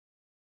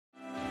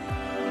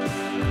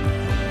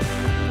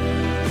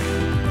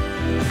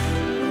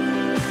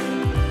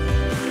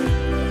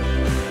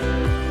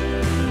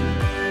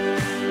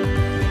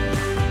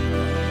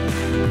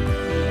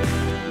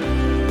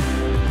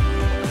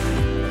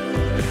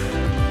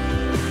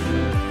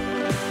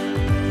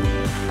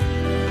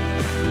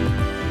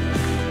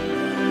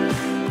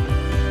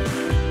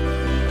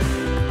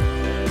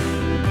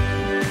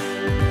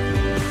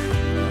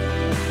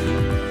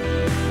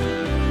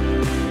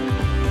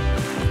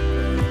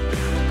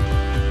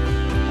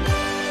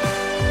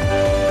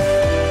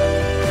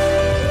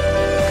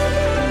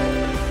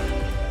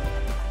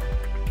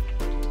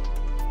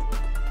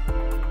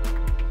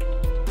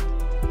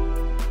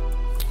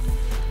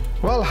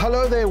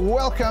hello there.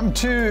 Welcome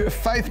to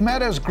Faith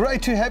Matters.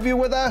 Great to have you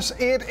with us.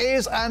 It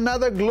is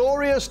another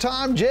glorious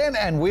time, Jen,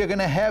 and we're going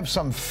to have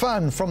some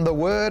fun from the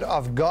Word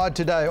of God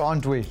today,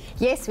 aren't we?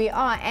 Yes, we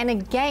are. And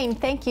again,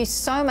 thank you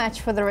so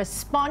much for the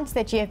response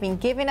that you have been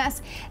giving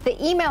us. The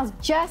emails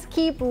just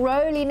keep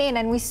rolling in,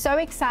 and we're so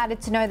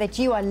excited to know that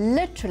you are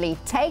literally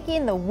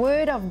taking the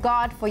Word of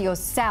God for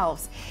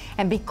yourselves.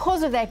 And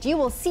because of that, you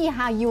will see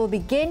how you will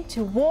begin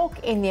to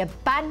walk in the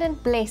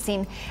abundant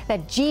blessing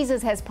that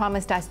Jesus has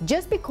promised us,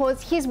 just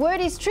because His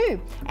Word is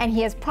true and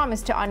He has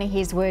promised to honor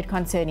His Word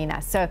concerning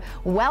us. So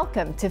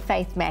welcome to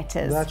Faith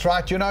Matters. That's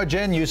right. You know,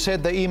 Jen, you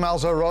said the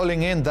emails are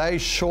rolling in. They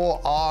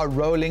sure are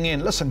rolling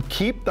in. Listen,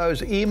 keep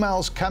those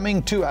emails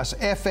coming to us.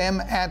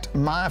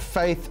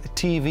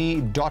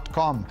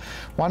 fm@myfaithtv.com.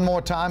 One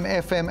more time,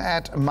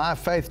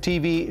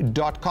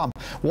 fm@myfaithtv.com.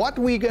 What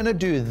we're going to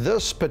do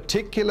this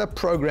particular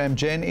program,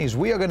 Jen, is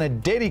we are going to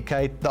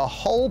dedicate the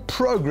whole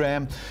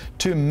program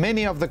to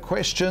many of the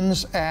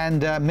questions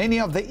and many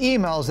of the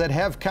emails that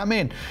have come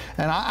in.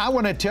 And I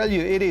want to tell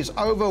you, it is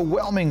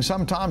overwhelming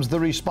sometimes, the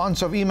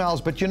response of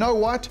emails. But you know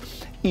what?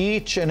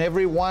 Each and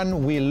every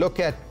one we look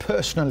at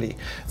personally.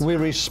 We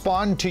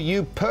respond to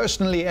you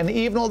personally. And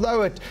even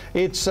although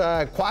it's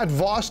quite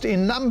vast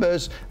in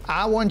numbers,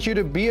 I want you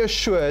to be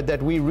assured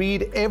that we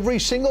read every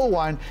single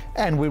one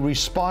and we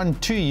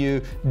respond to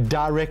you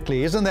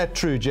directly. Isn't that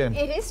true, Jen?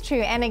 It is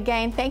true. And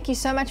again, thank you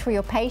so much for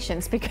your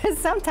patience, because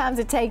sometimes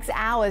it takes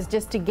hours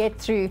just to get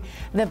through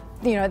the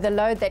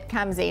load that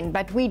comes in.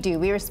 But we do.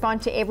 We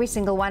respond to every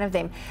single one of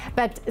them.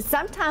 But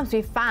sometimes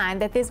we find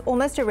that there's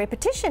almost a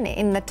repetition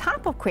in the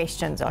type of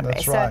questions.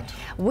 That's right. So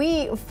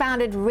we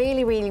found it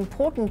really, really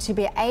important to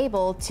be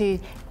able to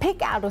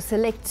pick out or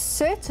select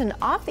certain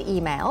of the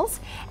emails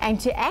and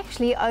to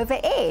actually over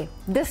air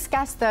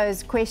discuss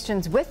those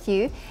questions with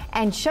you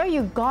and show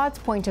you God's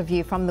point of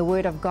view from the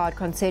Word of God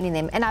concerning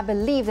them. And I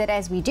believe that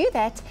as we do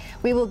that,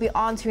 we will be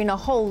answering a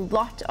whole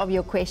lot of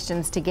your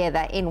questions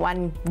together in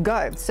one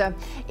go. So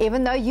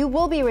even though you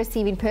will be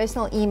receiving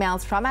personal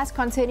emails from us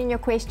concerning your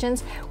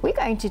questions, we're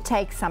going to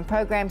take some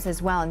programs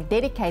as well and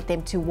dedicate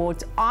them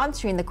towards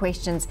answering the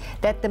questions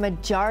that the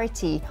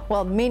majority,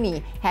 well,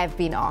 many have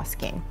been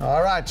asking.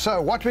 All right,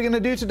 so what we're going to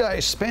do today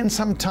is spend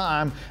some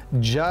time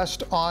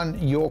just on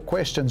your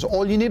questions.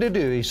 All you need to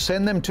do is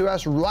send them to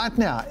us right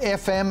now,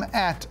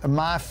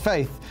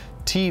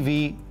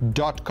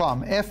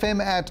 fm@myfaithtv.com,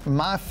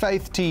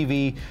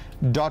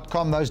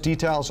 fm@myfaithtv.com. Those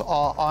details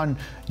are on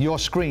your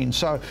screen.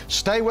 So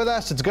stay with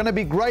us. It's going to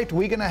be great.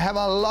 We're going to have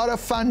a lot of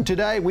fun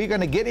today. We're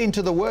going to get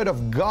into the Word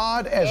of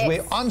God as we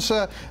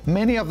answer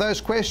many of those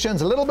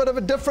questions. A little bit of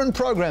a different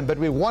program, but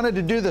we wanted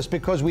to do this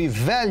because we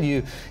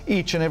value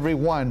each and every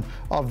one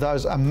of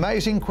those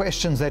amazing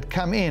questions that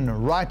come in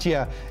right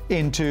here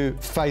into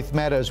Faith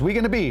Matters. We're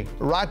going to be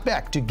right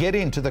back to get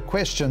into the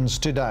questions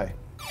today.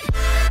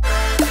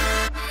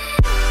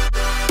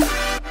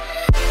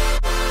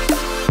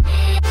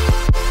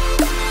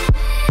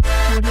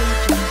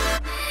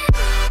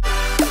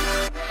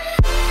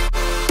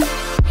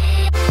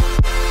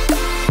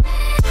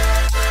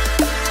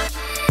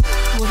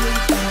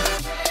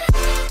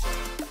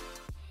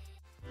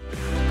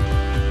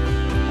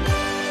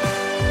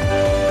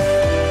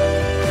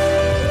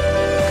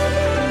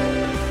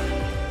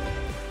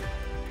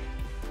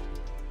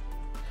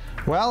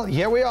 Well,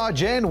 here we are,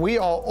 Jen. We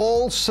are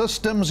all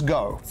systems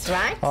go. That's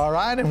right. All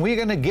right, and we're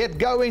going to get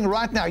going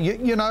right now.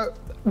 You know,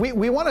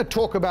 we want to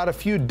talk about a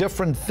few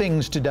different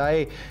things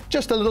today.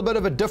 Just a little bit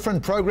of a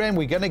different program.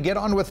 We're going to get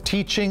on with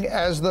teaching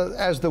as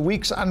the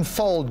weeks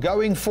unfold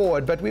going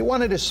forward. But we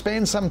wanted to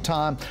spend some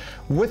time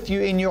with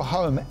you in your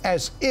home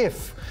as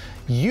if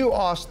you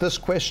asked this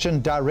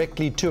question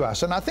directly to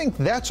us. And I think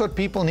that's what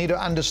people need to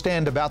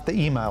understand about the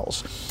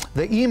emails.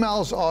 The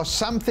emails are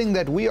something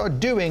that we are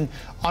doing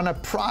on a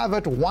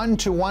private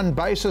one-to-one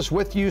basis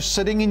with you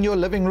sitting in your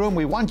living room.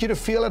 We want you to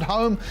feel at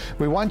home.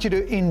 We want you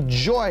to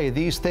enjoy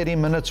these 30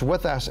 minutes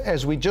with us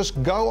as we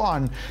just go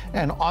on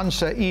and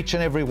answer each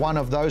and every one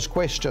of those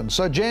questions.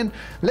 So Jen,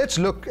 let's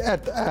look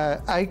at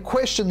a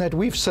question that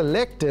we've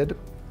selected,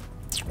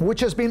 which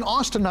has been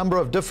asked a number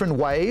of different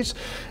ways,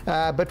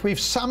 but we've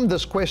summed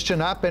this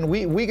question up, and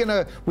we're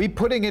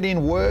putting it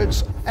in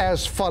words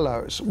as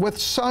follows. With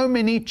so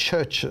many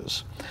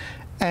churches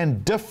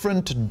and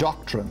different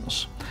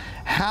doctrines,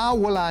 how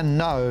will I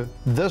know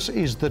this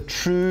is the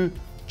true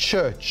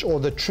church or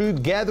the true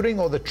gathering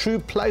or the true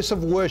place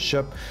of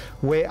worship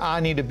where I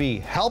need to be?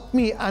 Help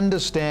me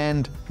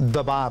understand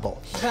the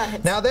Bible.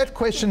 Right. Now that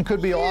question could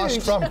be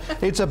asked from,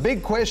 it's a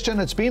big question.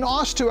 It's been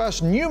asked to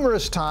us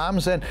numerous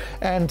times, and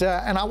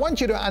I want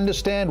you to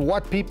understand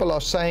what people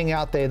are saying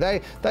out there.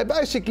 They're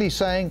basically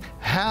saying,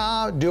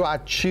 how do I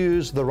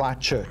choose the right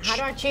church? How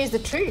do I choose the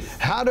truth?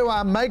 How do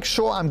I make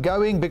sure I'm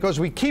going? Because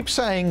we keep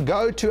saying,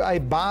 go to a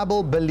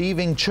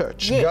Bible-believing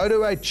church. Yes. Go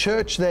to a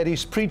church that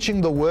is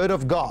preaching the Word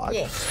of God.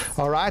 Yes.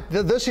 All right,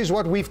 this is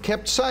what we've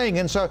kept saying.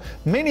 And so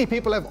many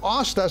people have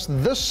asked us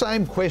this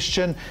same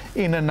question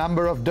in a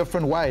number of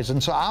different ways.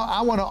 And so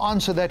I want to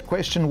answer that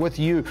question with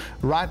you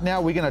right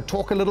now. We're going to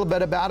talk a little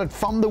bit about it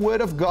from the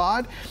Word of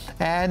God.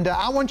 And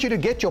I want you to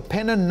get your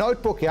pen and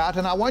notebook out,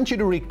 and I want you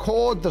to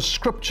record the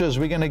scriptures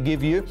we're going to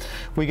give you.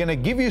 We're going to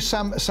give you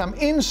some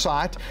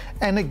insight.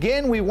 And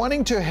again, we're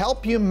wanting to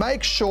help you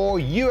make sure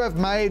you have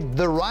made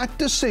the right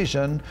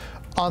decision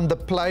on the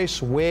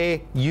place where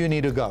you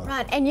need to go.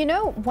 Right, and you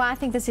know why I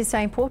think this is so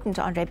important,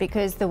 Andre?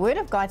 Because the Word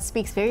of God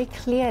speaks very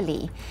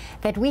clearly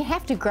that we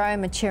have to grow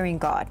and mature in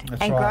God.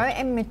 That's and right. grow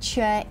and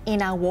mature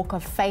in our walk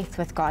of faith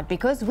with God,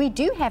 because we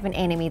do have an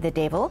enemy, the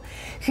devil,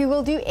 who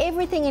will do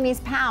everything in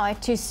his power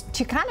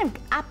to kind of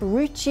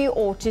uproot you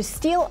or to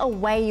steal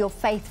away your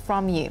faith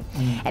from you.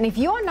 And if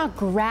you are not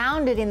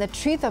grounded in the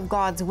truth of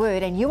God's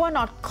Word, and you are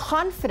not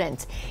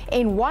confident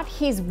in what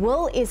His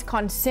will is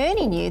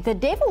concerning you, the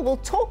devil will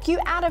talk you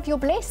out of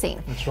your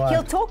blessing. That's right.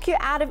 He'll talk you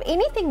out of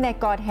anything that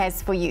God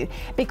has for you,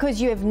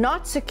 because you have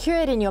not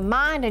secured in your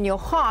mind and your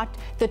heart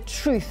the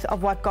truth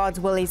of what God's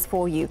will is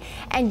for you.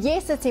 And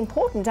yes, it's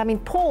important. I mean,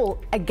 Paul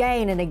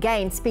again and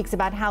again speaks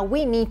about how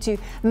we need to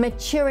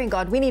mature in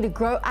God. We need to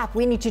grow up.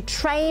 We need to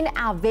train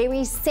our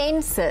very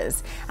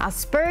senses, our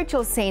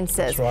spiritual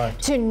senses, That's right.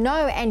 to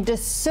know and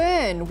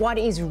discern what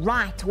is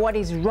right, what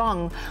is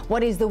wrong,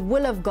 what is the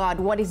will of God,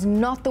 what is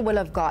not the will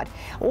of God.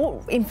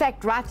 Or, in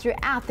fact, right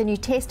throughout the New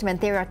Testament,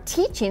 there are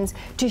teachings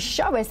to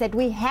show us that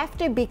we have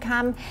to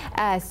become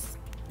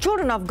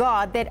children of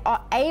God that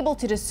are able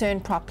to discern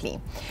properly.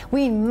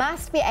 We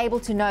must be able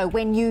to know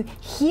when you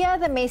hear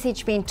the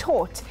message being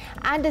taught,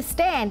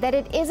 understand that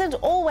it isn't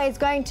always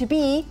going to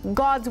be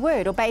God's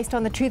Word or based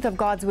on the truth of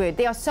God's Word.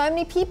 There are so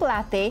many people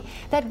out there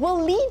that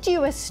will lead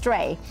you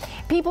astray.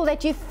 People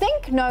that you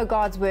think know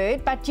God's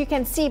Word, but you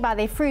can see by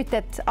their fruit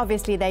that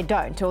obviously they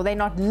don't, or they're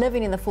not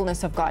living in the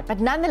fullness of God. But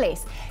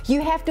nonetheless,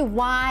 you have to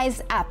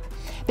wise up,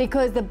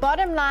 because the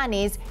bottom line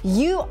is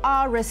you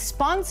are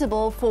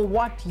responsible for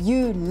what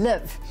you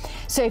live.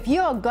 So if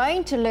you are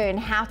going to learn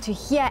how to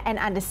hear and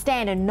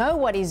understand and know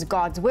what is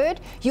God's Word,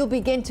 you'll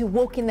begin to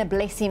walk in the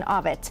blessing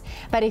of it.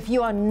 But if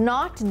you are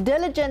not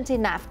diligent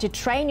enough to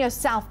train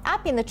yourself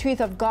up in the truth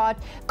of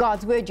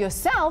God's Word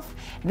yourself,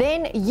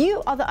 then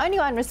you are the only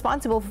one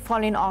responsible for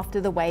following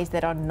after the ways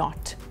that are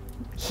not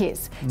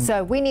His.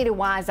 So we need to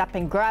wise up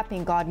and grow up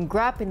in God and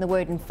grow up in the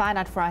Word and find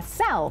out for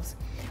ourselves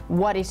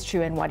what is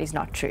true and what is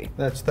not true.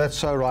 That's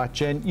so right,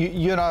 Jen.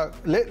 You know,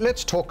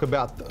 let's talk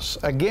about this.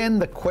 Again,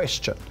 the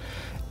question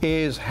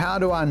is, how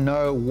do I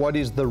know what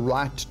is the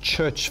right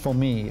church for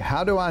me?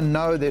 How do I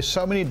know there's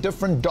so many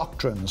different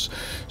doctrines,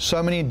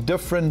 so many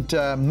different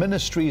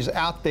ministries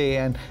out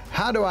there, and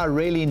how do I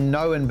really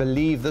know and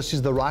believe this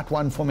is the right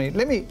one for me?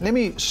 Let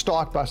me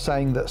start by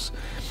saying this.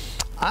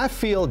 I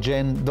feel,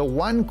 Jen, the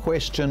one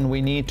question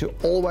we need to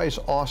always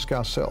ask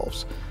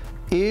ourselves: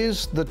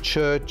 is the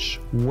church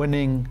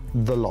winning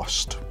the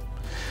lost?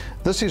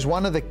 This is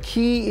one of the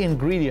key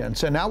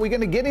ingredients. And now we're going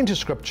to get into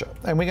Scripture,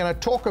 and we're going to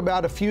talk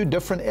about a few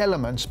different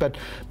elements. But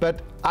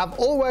I've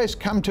always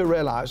come to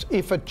realize,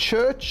 if a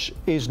church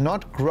is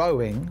not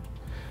growing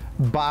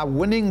by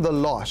winning the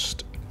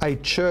lost, a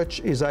church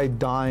is a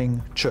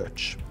dying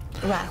church.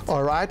 Right.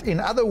 All right? In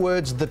other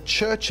words, the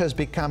church has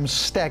become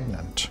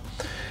stagnant.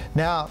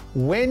 Now,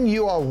 when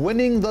you are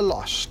winning the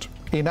lost,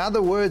 in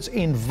other words,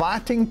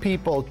 inviting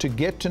people to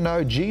get to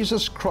know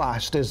Jesus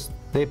Christ as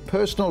their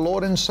personal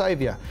Lord and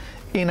Savior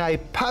in a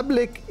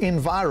public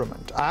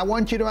environment, I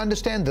want you to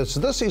understand this.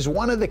 This is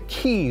one of the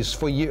keys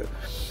for you,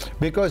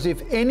 because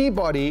if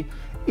anybody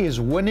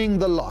is winning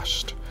the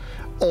lost,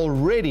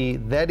 already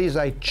that is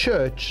a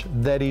church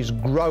that is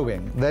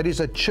growing. That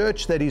is a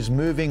church that is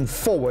moving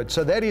forward.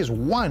 So that is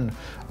one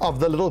of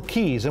the little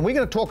keys, and we're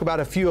going to talk about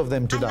a few of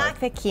them today. I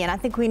like the key, and I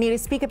think we need to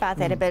speak about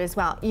that a bit as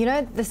well. You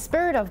know, the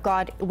Spirit of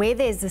God, where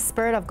there's the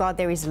Spirit of God,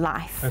 there is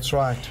life. That's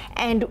right.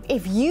 And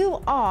if you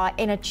are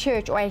in a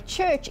church, or a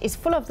church is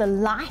full of the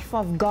life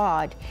of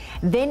God,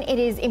 then it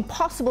is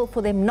impossible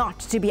for them not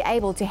to be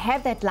able to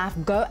have that life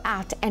go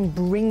out and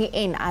bring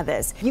in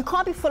others. You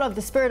can't be full of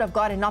the Spirit of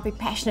God and not be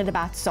passionate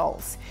about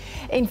souls.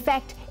 In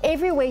fact,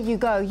 everywhere you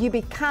go, you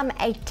become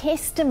a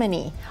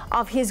testimony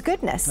of His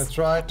goodness. That's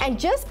right. And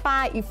just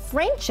by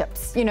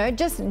friendships, you know,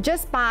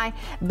 just by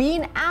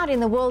being out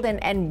in the world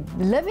and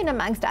living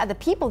amongst other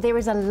people, there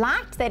is a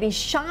light that is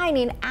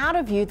shining out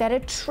of you that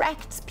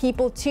attracts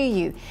people to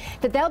you.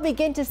 That they'll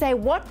begin to say,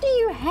 what do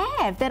you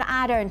have that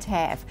I don't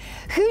have?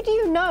 Who do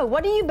you know?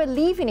 What do you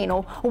believe in?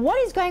 Or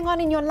what is going on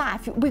in your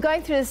life? We're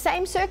going through the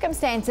same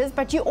circumstances,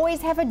 but you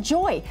always have a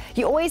joy.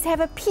 You always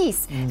have a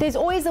peace. There's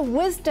always a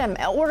wisdom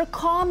freedom or a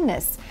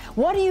calmness?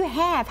 What do you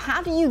have?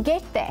 How do you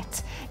get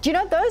that? Do you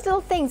know those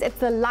little things? It's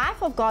the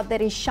life of God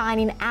that is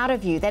shining out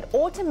of you that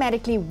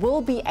automatically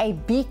will be a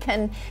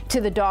beacon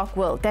to the dark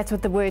world. That's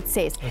what the word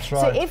says. That's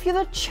right. So if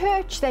you're the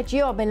church that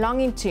you are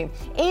belonging to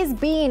is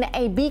being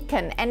a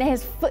beacon and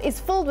is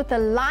filled with the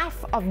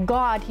life of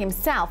God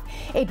himself,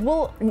 it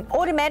will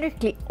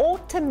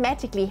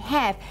automatically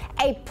have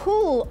a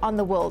pull on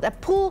the world, a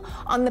pull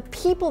on the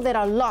people that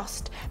are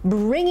lost,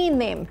 bringing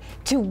them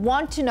to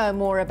want to know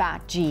more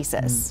about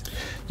Jesus.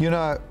 You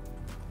know,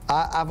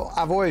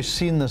 I've always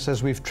seen this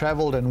as we've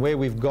traveled and where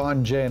we've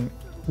gone, Jen.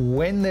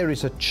 When there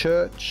is a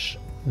church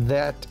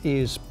that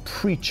is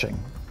preaching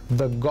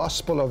the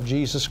gospel of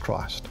Jesus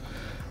Christ,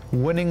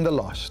 winning the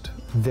lost,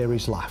 there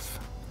is life.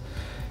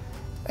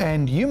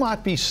 And you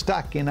might be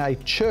stuck in a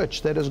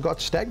church that has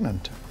got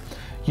stagnant.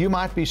 You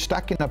might be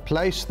stuck in a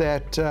place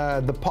that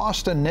the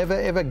pastor never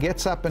ever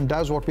gets up and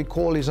does what we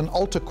call is an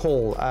altar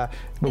call, an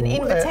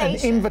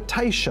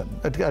invitation.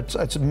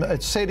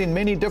 It's said in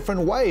many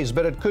different ways,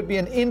 but it could be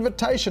an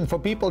invitation for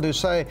people to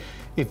say,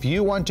 if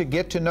you want to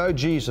get to know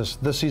Jesus,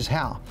 this is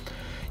how.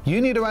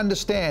 You need to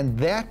understand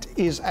that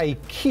is a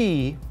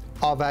key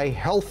of a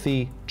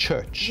healthy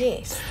church.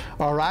 Yes.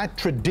 All right,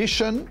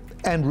 tradition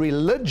and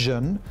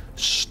religion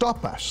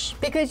stop us.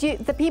 Because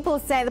the people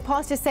say, the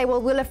pastors say, well,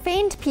 we'll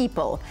offend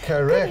people.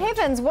 Correct. Good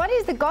heavens, what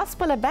is the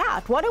gospel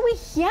about? What are we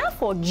here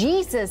for?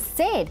 Jesus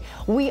said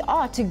we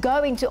are to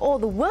go into all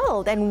the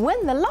world and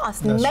win the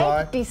lost, That's make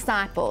right.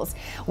 disciples.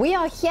 We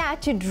are here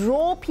to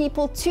draw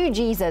people to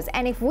Jesus.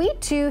 And if we're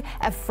too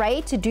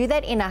afraid to do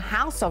that in a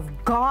house of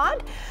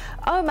God,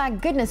 oh my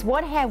goodness,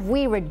 what have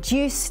we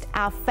reduced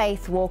our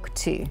faith walk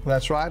to?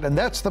 That's right, and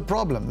that's the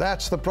problem.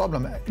 That's the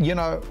problem. You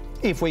know,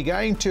 if we're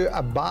going to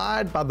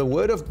abide by the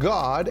Word of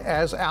God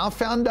as our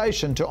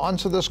foundation to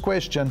answer this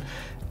question,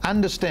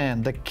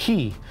 understand the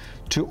key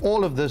to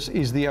all of this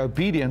is the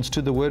obedience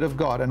to the Word of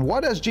God. And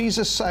what does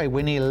Jesus say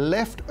when he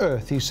left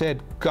earth? He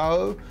said,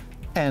 go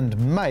and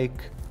make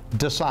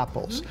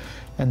disciples.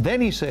 And then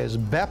he says,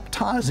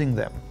 baptizing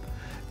them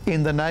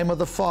in the name of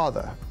the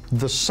Father,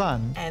 the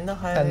Son, and the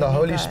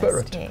Holy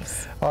Spirit.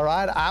 Yes. All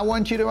right, I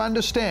want you to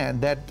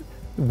understand that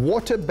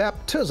water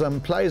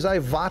baptism plays a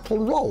vital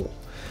role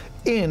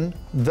in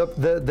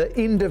the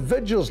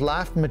individual's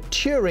life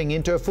maturing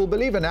into a full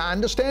believer. Now,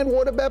 understand,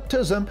 water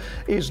baptism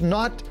is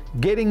not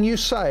getting you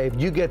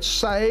saved. You get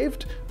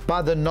saved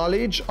by the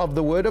knowledge of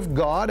the Word of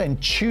God and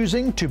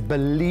choosing to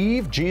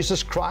believe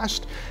Jesus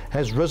Christ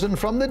has risen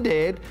from the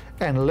dead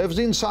and lives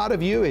inside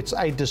of you. It's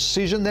a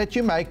decision that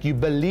you make. You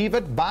believe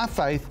it by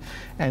faith,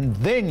 and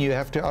then you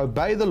have to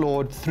obey the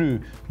Lord through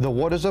the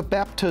waters of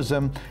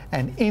baptism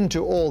and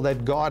into all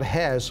that God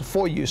has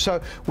for you.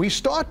 So we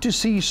start to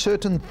see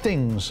certain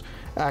things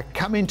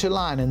come into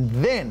line, and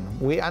then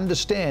we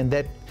understand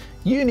that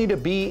you need to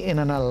be in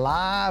an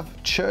alive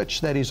church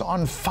that is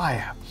on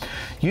fire.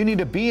 You need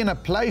to be in a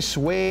place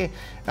where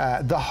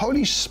the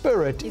Holy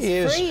Spirit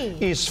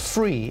is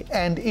free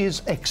and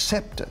is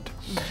accepted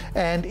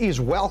and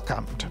is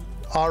welcomed.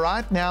 All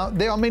right, now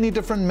there are many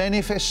different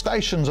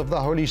manifestations of the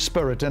Holy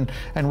Spirit, and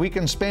we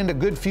can spend a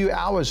good few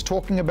hours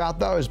talking about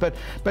those, but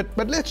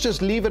let's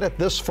just leave it at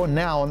this for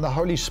now on the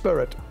Holy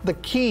Spirit. The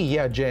key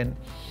here, Jen,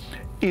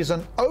 is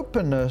an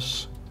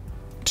openness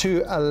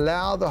to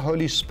allow the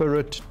Holy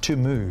Spirit to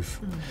move.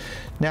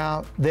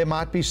 Now, there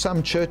might be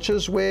some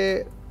churches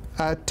where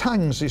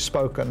tongues is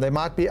spoken. There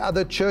might be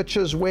other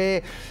churches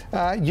where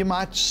you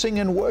might sing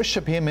and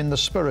worship Him in the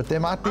Spirit.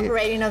 There might be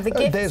operating of the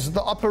gifts. There's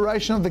the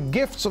operation of the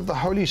gifts of the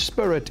Holy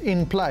Spirit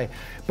in play.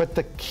 But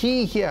the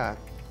key here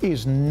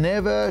is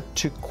never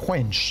to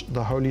quench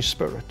the Holy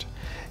Spirit.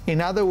 In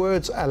other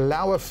words,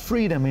 allow a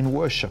freedom in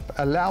worship,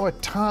 allow a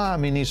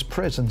time in His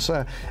presence,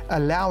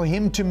 allow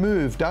Him to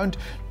move. Don't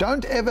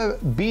ever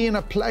be in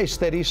a place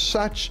that is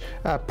such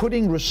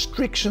putting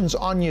restrictions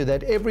on you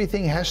that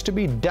everything has to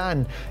be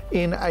done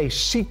in a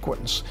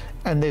sequence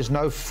and there's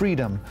no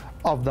freedom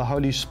of the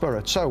Holy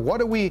Spirit. So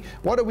what are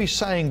we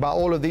saying by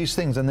all of these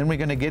things? And then we're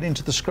going to get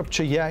into the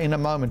scripture here in a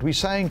moment. We're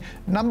saying,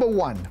 number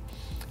one,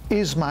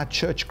 is my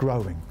church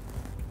growing?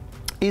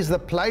 Is the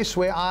place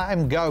where I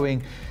am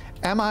going,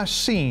 am I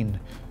seen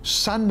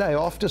Sunday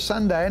after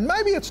Sunday? And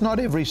maybe it's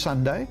not every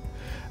Sunday,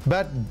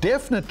 but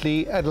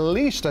definitely at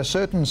least a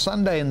certain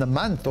Sunday in the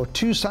month or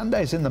 2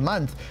 Sundays in the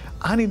month,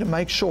 I need to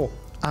make sure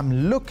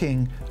I'm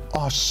looking,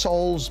 are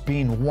souls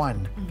being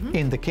won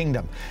in the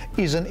kingdom?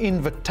 Is an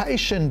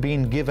invitation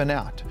being given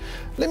out?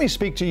 Let me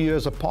speak to you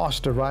as a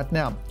pastor right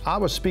now. I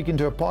was speaking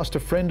to a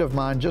pastor friend of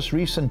mine just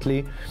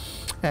recently,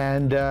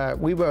 and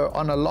we were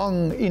on a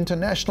long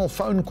international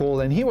phone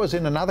call, and he was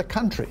in another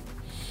country.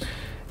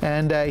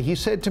 And he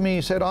said to me,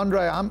 he said,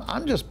 Andre,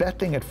 I'm just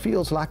battling. It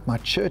feels like my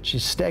church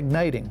is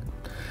stagnating.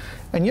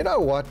 And you know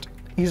what?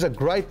 He's a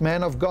great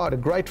man of God, a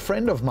great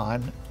friend of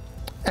mine.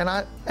 And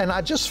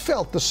I just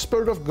felt the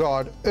Spirit of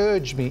God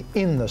urge me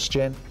in this,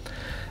 Jen.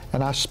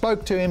 And I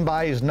spoke to him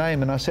by his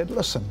name and I said,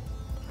 listen,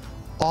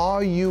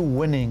 are you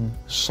winning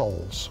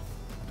souls?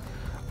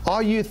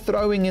 Are you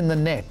throwing in the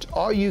net?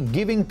 Are you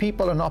giving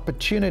people an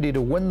opportunity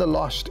to win the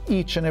lost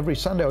each and every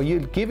Sunday? Are you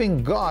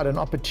giving God an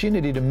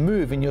opportunity to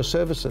move in your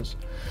services?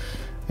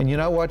 And you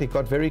know what? He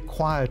got very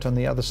quiet on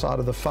the other side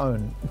of the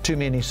phone to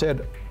me, and he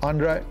said,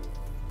 Andre,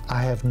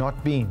 I have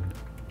not been.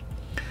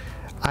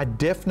 I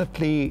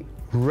definitely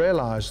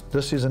realized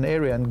this is an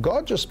area, and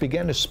God just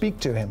began to speak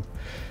to him.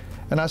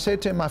 And I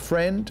said to him, my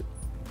friend,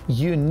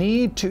 you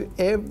need to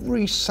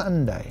every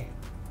Sunday,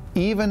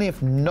 even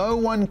if no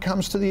one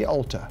comes to the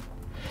altar,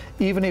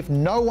 even if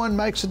no one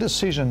makes a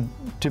decision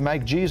to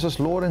make Jesus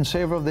Lord and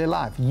Savior of their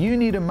life, you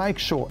need to make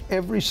sure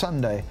every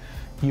Sunday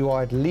you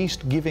are at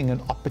least giving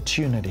an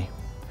opportunity.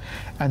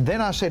 And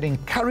then I said,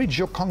 encourage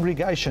your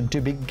congregation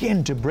to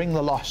begin to bring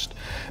the lost,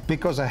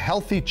 because a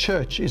healthy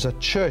church is a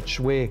church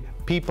where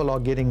people are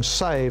getting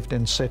saved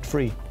and set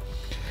free.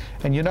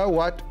 And you know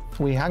what?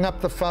 We hung up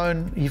the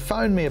phone. He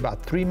phoned me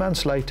about 3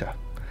 months later.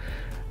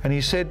 And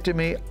he said to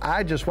me,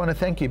 I just want to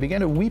thank you. He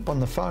began to weep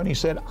on the phone. He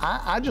said,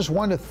 I just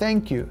want to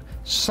thank you.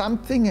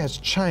 Something has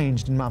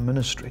changed in my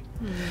ministry.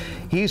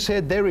 He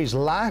said, there is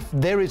life,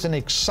 there is an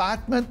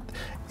excitement.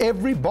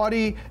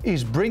 Everybody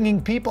is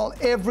bringing people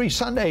every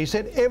Sunday. He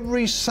said,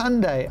 every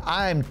Sunday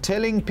I am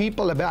telling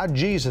people about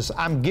Jesus.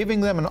 I'm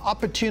giving them an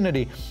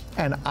opportunity,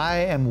 and I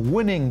am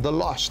winning the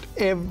lost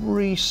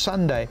every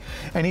Sunday.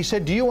 And he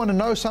said, do you want to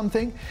know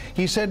something?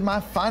 He said,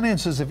 my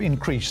finances have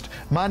increased.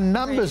 My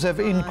numbers have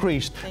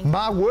increased.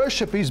 My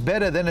worship is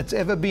better than it's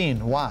ever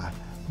been. Why?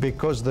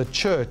 Because the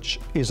church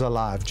is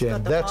alive,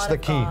 Jen. That's the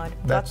key.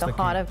 That's the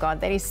heart of God.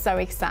 That is so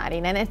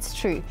exciting, and it's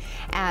true.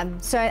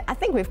 So I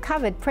think we've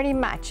covered pretty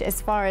much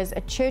as far as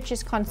a church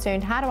is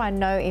concerned. How do I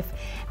know if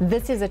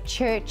this is a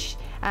church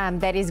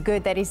that is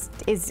good, that is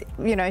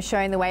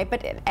showing the way?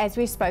 But as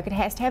we spoke, it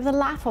has to have the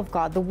life of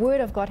God. The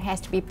Word of God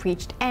has to be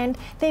preached, and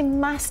there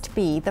must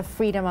be the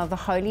freedom of the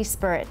Holy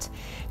Spirit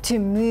to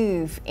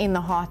move in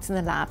the hearts and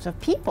the lives of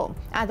people.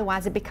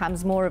 Otherwise, it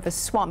becomes more of a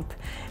swamp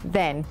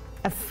than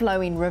a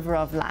flowing river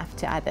of life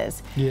to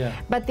others. Yeah.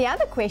 But the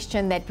other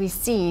question that we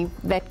see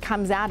that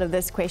comes out of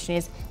this question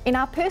is, in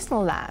our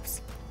personal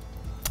lives,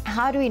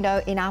 how do we know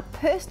in our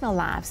personal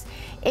lives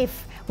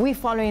if we're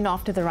following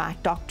after the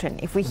right doctrine?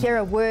 If we hear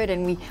a word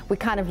and we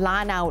kind of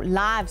line our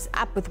lives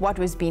up with what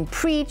was being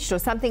preached, or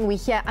something we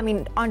hear. I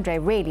mean, Andre,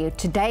 really,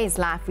 today's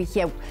life, we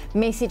hear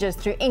messages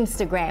through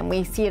Instagram,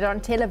 we see it on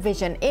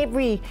television,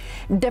 every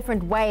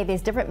different way,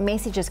 there's different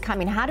messages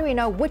coming. How do we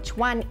know which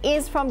one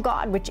is from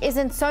God, which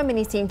isn't? So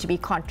many seem to be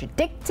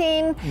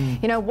contradicting.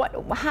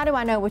 How do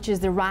I know which is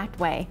the right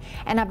way?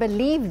 And I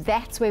believe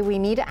that's where we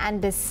need to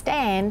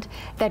understand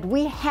that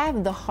we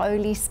have the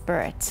Holy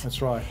Spirit.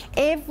 That's right.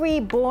 Every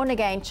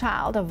born-again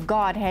child of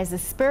God has the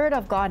Spirit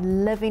of God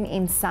living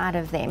inside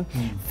of them.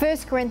 1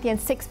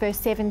 Corinthians 6 verse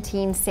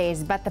 17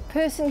 says, but the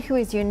person who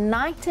is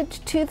united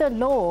to the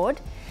Lord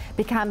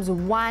becomes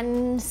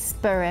one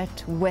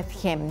spirit with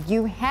him.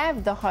 You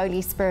have the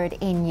Holy Spirit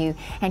in you,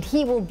 and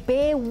he will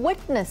bear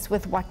witness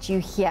with what you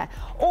hear,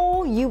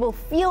 or you will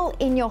feel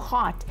in your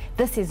heart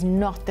this is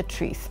not the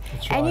truth.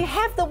 And you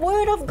have the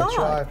Word of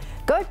God.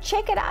 Go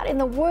check it out in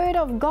the Word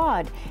of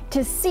God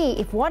to see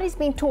if what is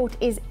being taught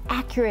is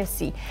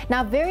accuracy.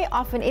 Now, very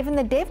often, even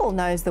the devil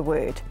knows the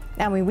Word.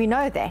 I mean, we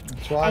know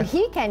that. And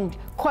he can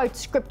quote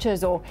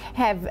scriptures or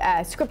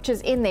have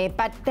scriptures in there,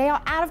 but they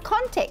are out of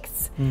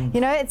context.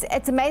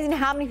 It's amazing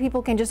how many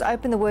people can just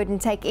open the Word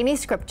and take any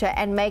scripture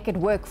and make it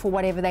work for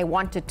whatever they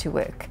want it to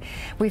work.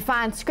 We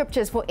find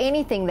scriptures for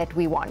anything that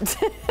we want.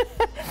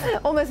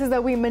 Almost as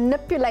though we're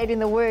manipulating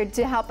the Word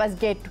to help us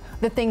get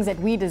the things that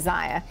we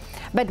desire.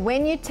 But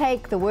when you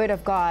take the Word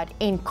of God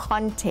in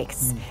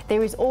context,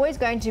 there is always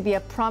going to be a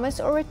promise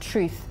or a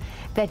truth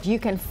that you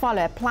can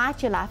follow, apply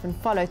to your life and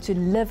follow to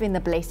live in the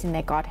blessing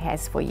that God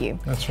has for you.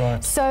 That's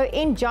right. So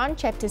in John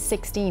chapter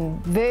 16,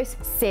 verse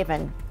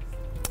 7,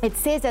 it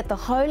says that the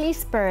Holy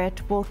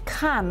Spirit will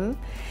come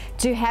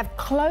to have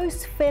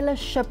close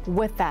fellowship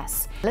with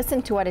us.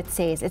 Listen to what it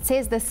says. It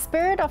says, the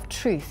Spirit of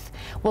truth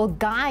will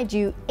guide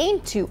you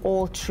into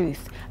all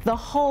truth, the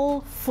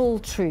whole full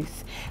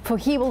truth. For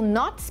he will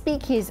not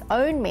speak his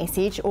own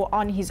message or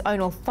on his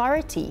own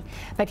authority,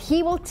 but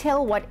he will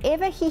tell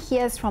whatever he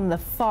hears from the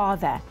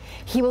Father.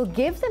 He will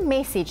give the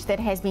message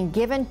that has been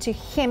given to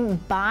him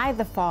by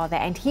the Father,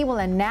 and he will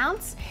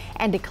announce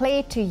and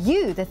declare to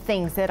you the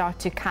things that are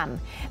to come,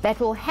 that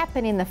will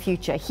happen in the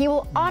future. He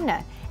will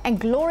honor and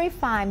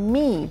glorify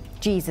me,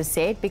 Jesus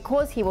said,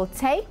 because he will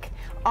take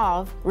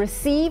of,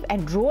 receive,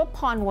 and draw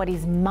upon what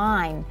is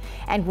mine,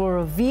 and will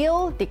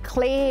reveal,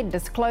 declare,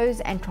 disclose,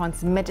 and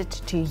transmit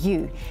it to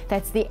you.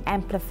 That's the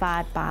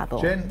Amplified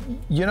Bible. Jen,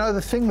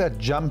 the thing that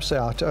jumps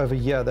out over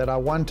here that I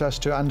want us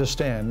to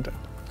understand,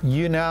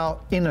 you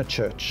now in a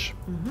church,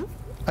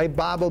 a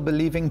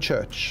Bible-believing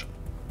church,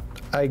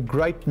 a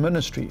great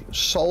ministry,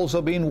 souls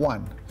are being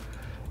won,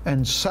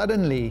 and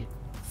suddenly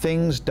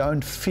things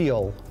don't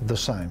feel the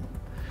same.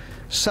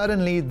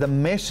 Suddenly the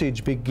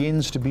message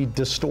begins to be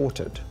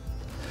distorted.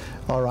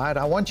 All right,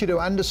 I want you to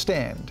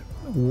understand,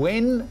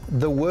 when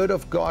the Word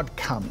of God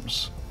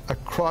comes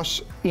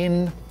across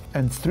in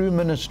and through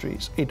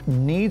ministries, it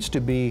needs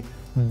to be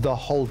the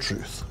whole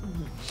truth.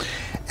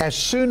 As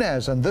soon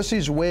as, and this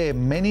is where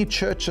many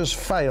churches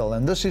fail,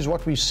 and this is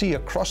what we see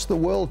across the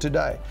world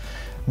today,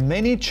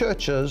 many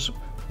churches,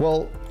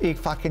 well,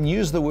 if I can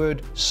use the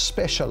word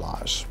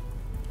specialize,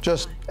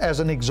 just as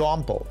an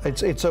example,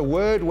 it's a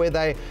word where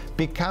they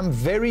become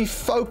very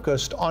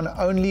focused on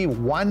only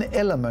one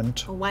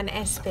element or one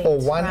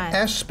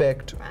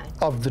aspect,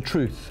 of the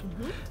truth.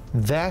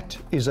 That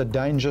is a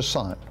danger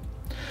sign.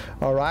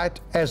 All right,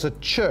 as a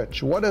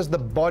church, what does the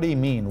body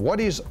mean? What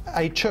is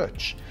a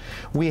church?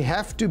 We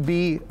have to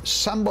be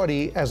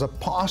somebody, as a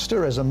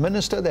pastor, as a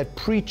minister, that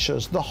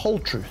preaches the whole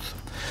truth.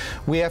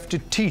 We have to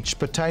teach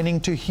pertaining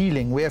to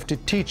healing. We have to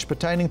teach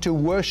pertaining to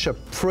worship,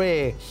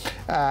 prayer,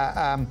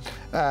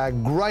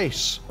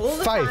 grace,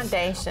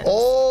 faith,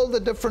 all the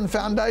different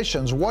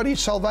foundations. What is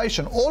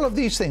salvation? All of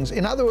these things.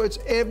 In other words,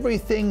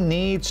 everything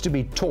needs to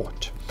be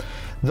taught.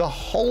 The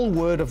whole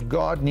Word of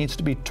God needs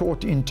to be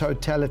taught in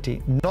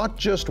totality, not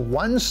just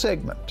one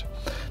segment.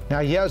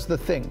 Now, here's the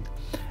thing.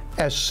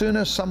 As soon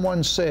as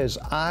someone says,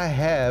 I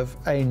have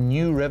a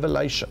new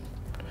revelation,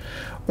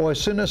 or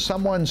as soon as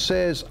someone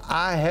says,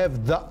 I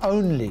have the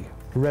only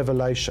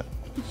revelation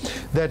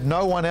that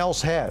no one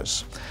else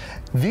has,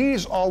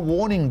 these are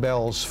warning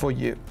bells for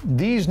you.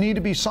 These need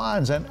to be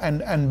signs,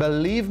 and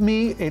believe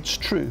me, it's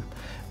true.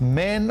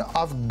 Men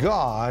of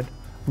God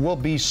will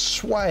be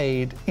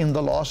swayed in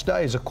the last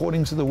days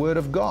according to the Word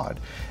of God.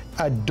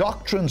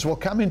 Doctrines will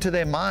come into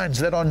their minds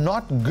that are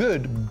not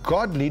good,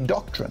 godly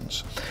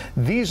doctrines.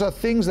 These are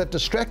things that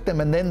distract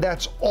them, and then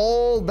that's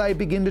all they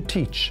begin to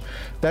teach.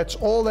 That's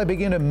all they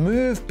begin to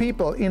move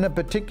people in a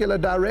particular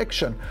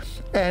direction.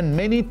 And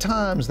many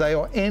times they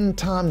are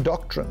end-time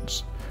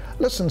doctrines.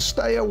 Listen,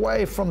 stay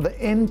away from the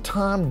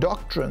end-time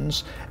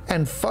doctrines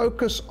and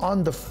focus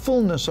on the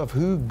fullness of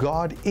who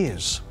God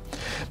is.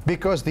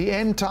 Because the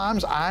end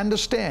times, I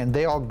understand,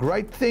 there are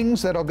great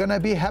things that are going to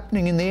be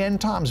happening in the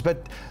end times,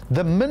 but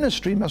the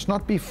ministry must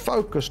not be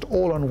focused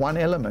all on one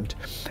element.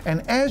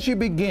 And as you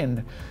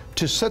begin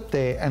to sit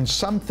there and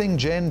something,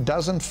 Jen,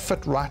 doesn't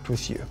fit right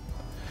with you,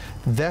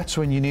 that's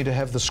when you need to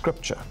have the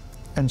scripture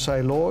and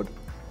say, Lord,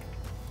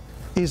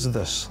 is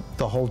this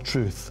the whole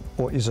truth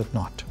or is it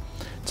not?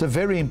 It's a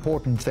very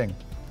important thing.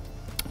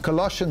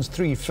 Colossians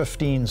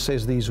 3:15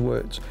 says these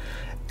words,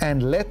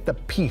 and let the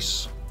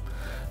peace,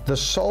 the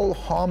soul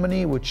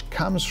harmony which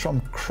comes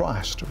from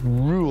Christ,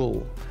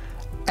 rule,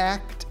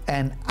 act,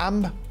 and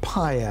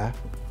umpire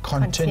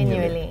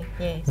continually.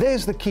 Yes.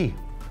 There's the key.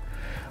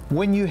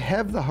 When you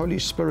have the Holy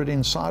Spirit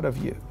inside of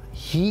you,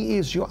 He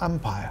is your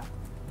umpire.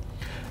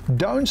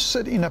 Don't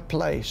sit in a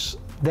place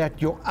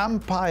that your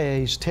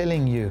umpire is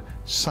telling you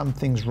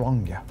something's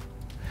wrong here.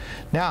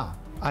 Now,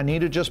 I need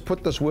to just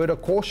put this word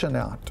of caution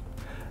out.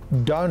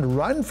 Don't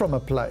run from a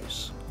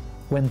place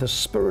when the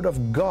Spirit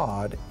of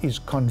God is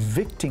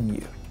convicting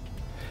you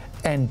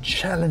and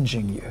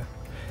challenging you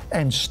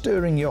and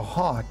stirring your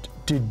heart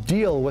to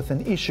deal with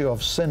an issue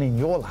of sin in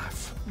your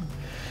life.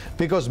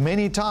 Because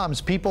many times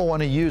people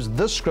want to use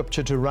this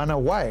scripture to run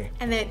away.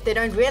 And they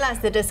don't realize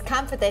the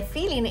discomfort they're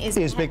feeling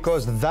is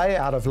because they're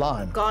out of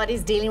line. God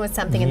is dealing with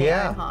something in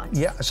their own heart.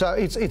 Yeah, so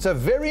it's a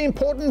very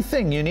important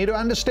thing. You need to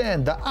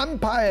understand the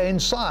umpire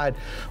inside.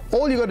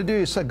 All you got to do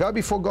is say, go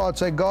before God,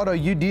 say, God, are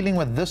you dealing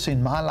with this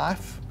in my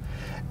life?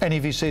 And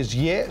if He says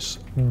yes,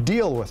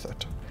 deal with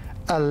it.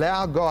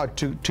 Allow God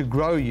to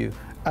grow you.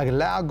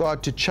 Allow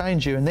God to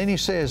change you. And then He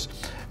says,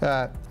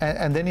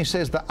 and then He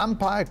says, the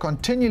umpire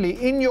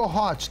continually in your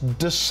hearts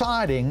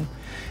deciding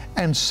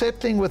and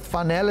settling with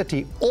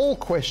finality all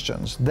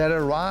questions that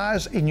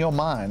arise in your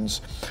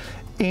minds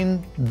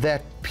in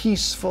that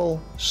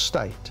peaceful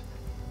state.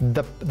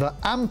 The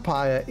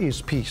umpire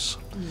is peace.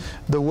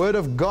 The Word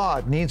of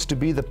God needs to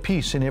be the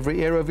peace in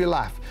every area of your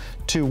life,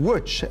 to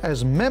which,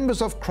 as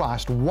members of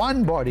Christ,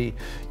 one body,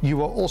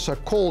 you are also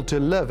called to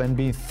live and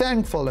be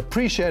thankful,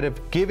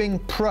 appreciative, giving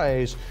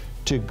praise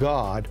to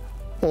God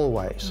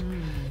always.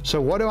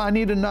 So what do I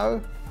need to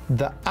know?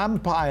 The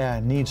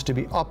umpire needs to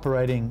be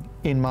operating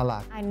in my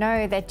life. I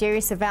know that Jerry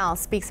Savelle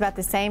speaks about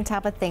the same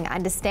type of thing,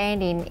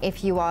 understanding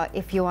if you are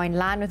in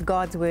line with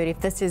God's word, if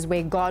this is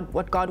where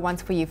what God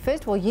wants for you.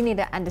 First of all, you need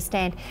to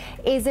understand,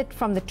 is it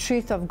from the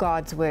truth of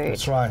God's word?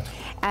 That's right.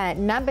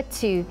 Number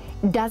two,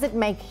 does it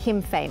make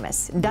Him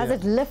famous? Does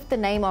it lift the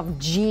name of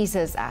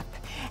Jesus up?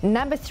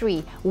 Number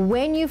three,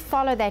 when you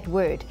follow that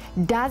word,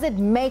 does it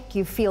make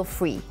you feel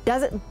free?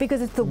 Does it,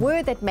 because it's the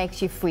word that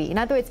makes you free. In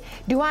other words,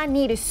 do I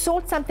need to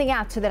sort something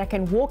out so that I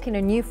can walk in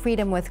a new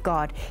freedom with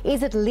God?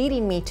 Is it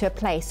leading me to a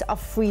place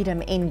of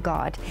freedom in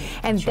God?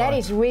 And that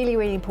is really,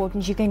 really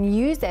important. You can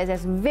use those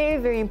as very,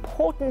 very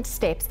important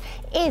steps.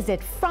 Is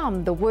it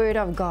from the Word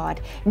of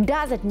God?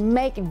 Does it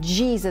make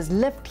Jesus,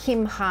 lift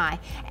Him high?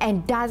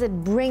 And does it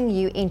bring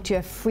you into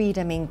a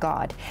freedom in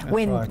God?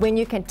 When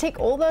you can tick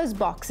all those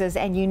boxes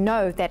and you know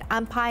know that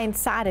umpire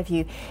inside of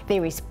you,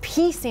 there is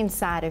peace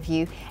inside of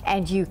you,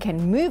 and you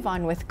can move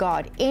on with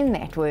God in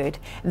that word,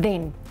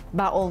 then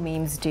by all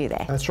means do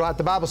that. That's right.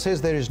 The Bible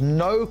says there is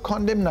no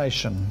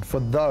condemnation for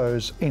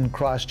those in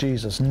Christ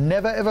Jesus.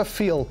 Never ever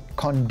feel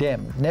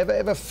condemned. Never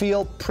ever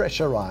feel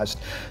pressurized.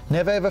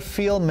 Never ever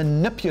feel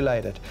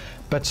manipulated.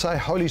 But say,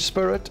 Holy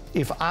Spirit,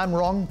 if I'm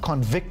wrong,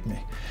 convict me.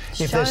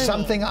 If there's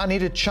something I need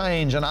to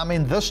change and I'm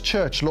in this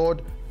church,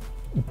 Lord,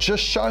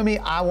 just show me.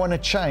 I want to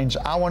change.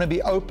 I want to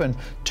be open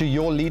to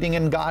your leading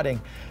and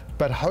guiding.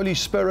 But Holy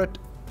Spirit,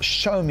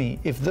 show me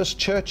if this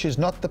church is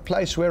not the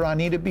place where I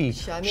need to be.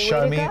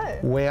 Show me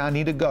where I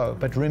need to go.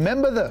 But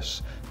remember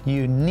this,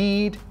 you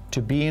need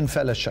to be in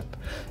fellowship.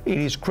 It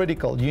is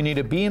critical. You need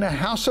to be in a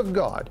house of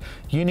God.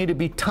 You need to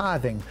be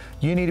tithing.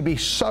 You need to be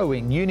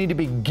sowing. You need to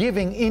be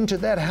giving into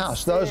that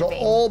house. Those are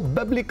all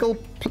biblical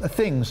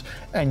things,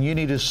 and you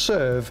need to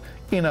serve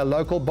in a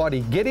local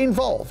body. Get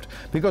involved,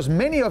 because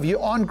many of you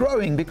aren't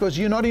growing because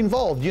you're not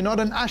involved. You're not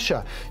an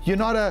usher. You're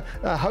not a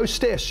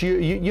hostess.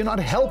 You're not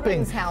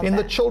helping in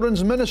the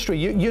children's ministry.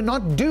 You're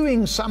not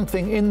doing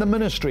something in the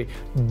ministry.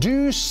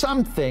 Do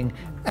something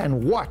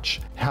and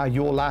watch how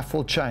your life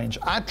will change.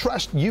 I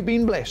trust you've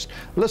been blessed.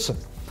 Listen,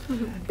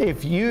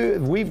 if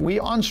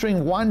we're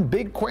answering one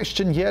big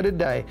question here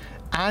today.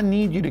 I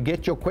need you to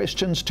get your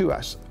questions to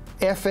us.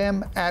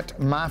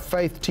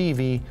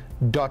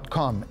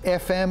 fm@myfaithtv.com.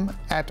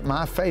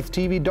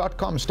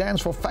 fm@myfaithtv.com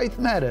stands for Faith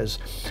Matters,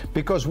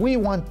 because we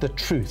want the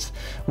truth.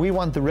 We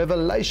want the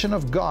revelation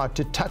of God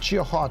to touch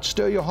your heart,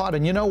 stir your heart.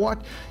 And you know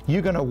what?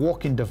 You're going to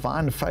walk in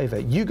divine favor.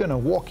 You're going to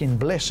walk in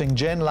blessing,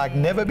 Jen, like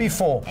never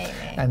before.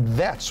 And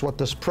that's what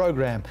this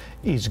program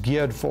is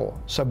geared for.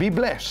 So be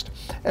blessed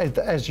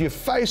as you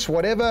face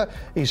whatever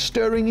is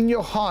stirring in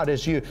your heart,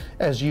 as you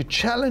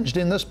challenged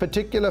in this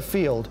particular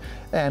field,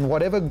 and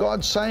whatever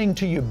God's saying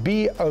to you,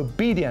 be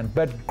obedient,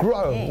 but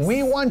grow.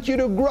 We want you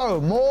to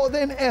grow more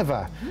than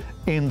ever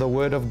in the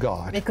Word of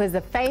God. Because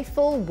the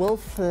faithful will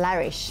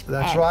flourish.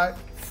 That's right.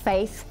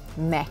 Faith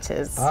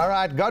matters. All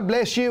right. God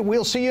bless you.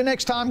 We'll see you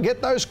next time.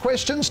 Get those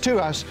questions to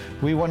us.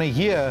 We want to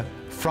hear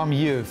from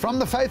you. From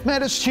the Faith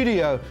Matters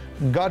studio,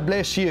 God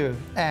bless you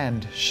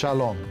and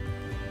shalom.